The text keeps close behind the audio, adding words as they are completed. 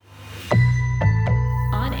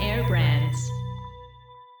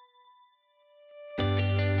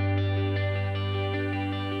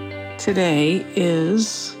Today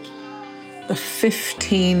is the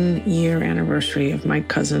 15-year anniversary of my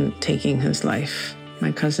cousin taking his life,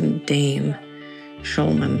 my cousin Dane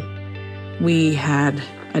Schulman. We had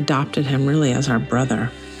adopted him really as our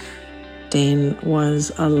brother. Dane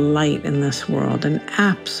was a light in this world, an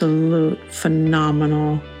absolute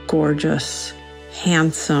phenomenal, gorgeous,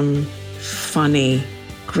 handsome, funny,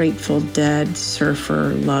 Grateful Dead,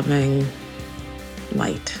 surfer, loving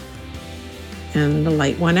light. And the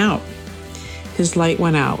light went out. His light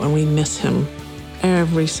went out, and we miss him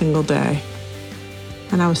every single day.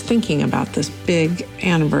 And I was thinking about this big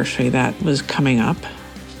anniversary that was coming up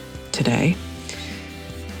today.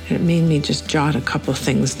 And it made me just jot a couple of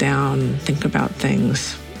things down, think about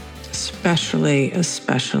things, especially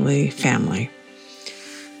family.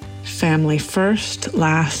 Family first,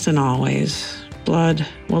 last, and always. Blood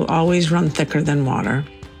will always run thicker than water.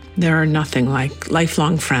 There are nothing like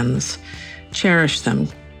lifelong friends. Cherish them,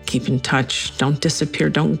 keep in touch, don't disappear,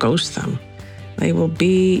 don't ghost them. They will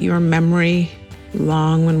be your memory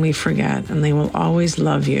long when we forget, and they will always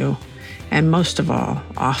love you, and most of all,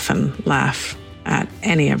 often laugh at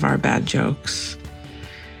any of our bad jokes.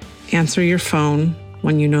 Answer your phone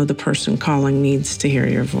when you know the person calling needs to hear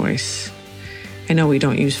your voice. I know we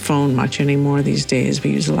don't use phone much anymore these days.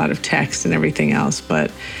 We use a lot of text and everything else,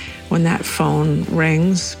 but when that phone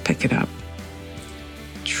rings, pick it up.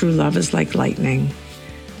 True love is like lightning.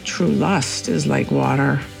 True lust is like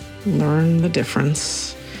water. Learn the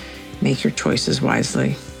difference. Make your choices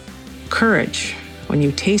wisely. Courage. When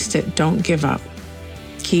you taste it, don't give up.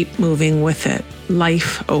 Keep moving with it.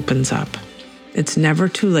 Life opens up. It's never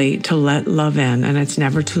too late to let love in, and it's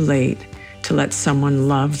never too late to let someone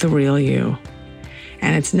love the real you.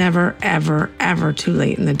 And it's never, ever, ever too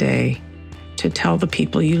late in the day to tell the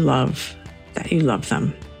people you love that you love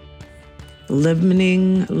them.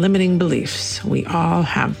 Limiting beliefs. We all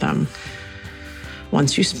have them.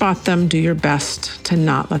 Once you spot them, do your best to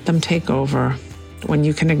not let them take over. When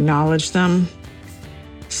you can acknowledge them,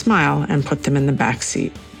 smile and put them in the back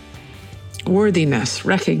seat. Worthiness,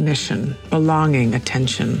 recognition, belonging,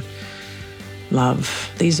 attention,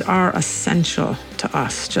 love. These are essential to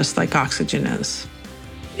us, just like oxygen is.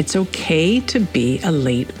 It's okay to be a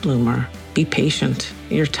late bloomer. Be patient.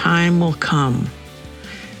 Your time will come.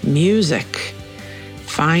 Music.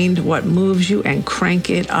 Find what moves you and crank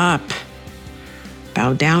it up.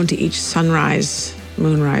 Bow down to each sunrise,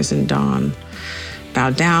 moonrise, and dawn. Bow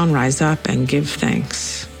down, rise up, and give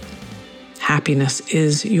thanks. Happiness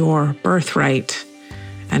is your birthright,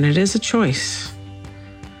 and it is a choice.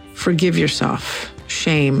 Forgive yourself.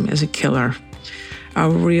 Shame is a killer, a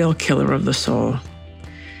real killer of the soul.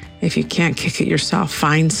 If you can't kick it yourself,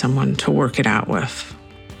 find someone to work it out with.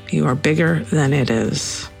 You are bigger than it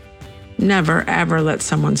is. Never, ever let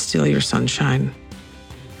someone steal your sunshine.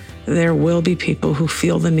 There will be people who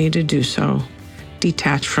feel the need to do so.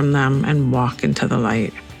 Detach from them and walk into the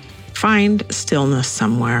light. Find stillness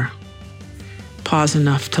somewhere. Pause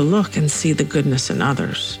enough to look and see the goodness in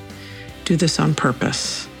others. Do this on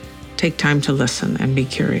purpose. Take time to listen and be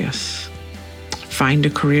curious. Find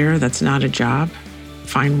a career that's not a job.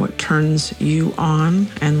 Find what turns you on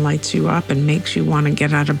and lights you up and makes you want to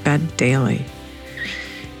get out of bed daily.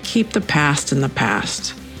 Keep the past in the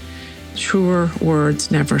past. Truer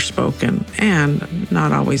words never spoken, and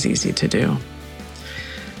not always easy to do.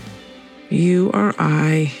 You are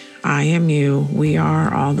I am you, we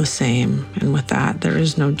are all the same, and with that, there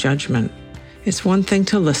is no judgment. It's one thing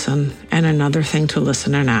to listen, and another thing to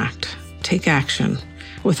listen and act. Take action.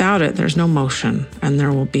 Without it, there's no motion, and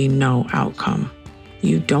there will be no outcome.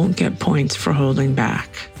 You don't get points for holding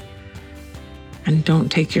back. And don't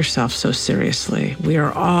take yourself so seriously. We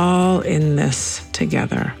are all in this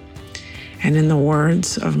together. And in the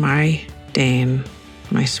words of my Dane,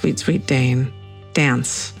 my sweet, sweet Dane,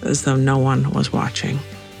 dance as though no one was watching.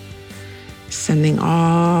 Sending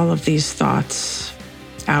all of these thoughts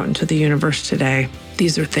out into the universe today.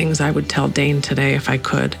 These are things I would tell Dane today if I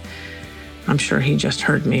could. I'm sure he just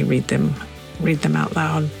heard me read them out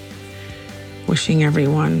loud. Wishing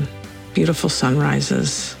everyone beautiful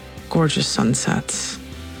sunrises, gorgeous sunsets,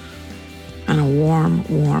 and a warm,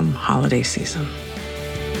 warm holiday season.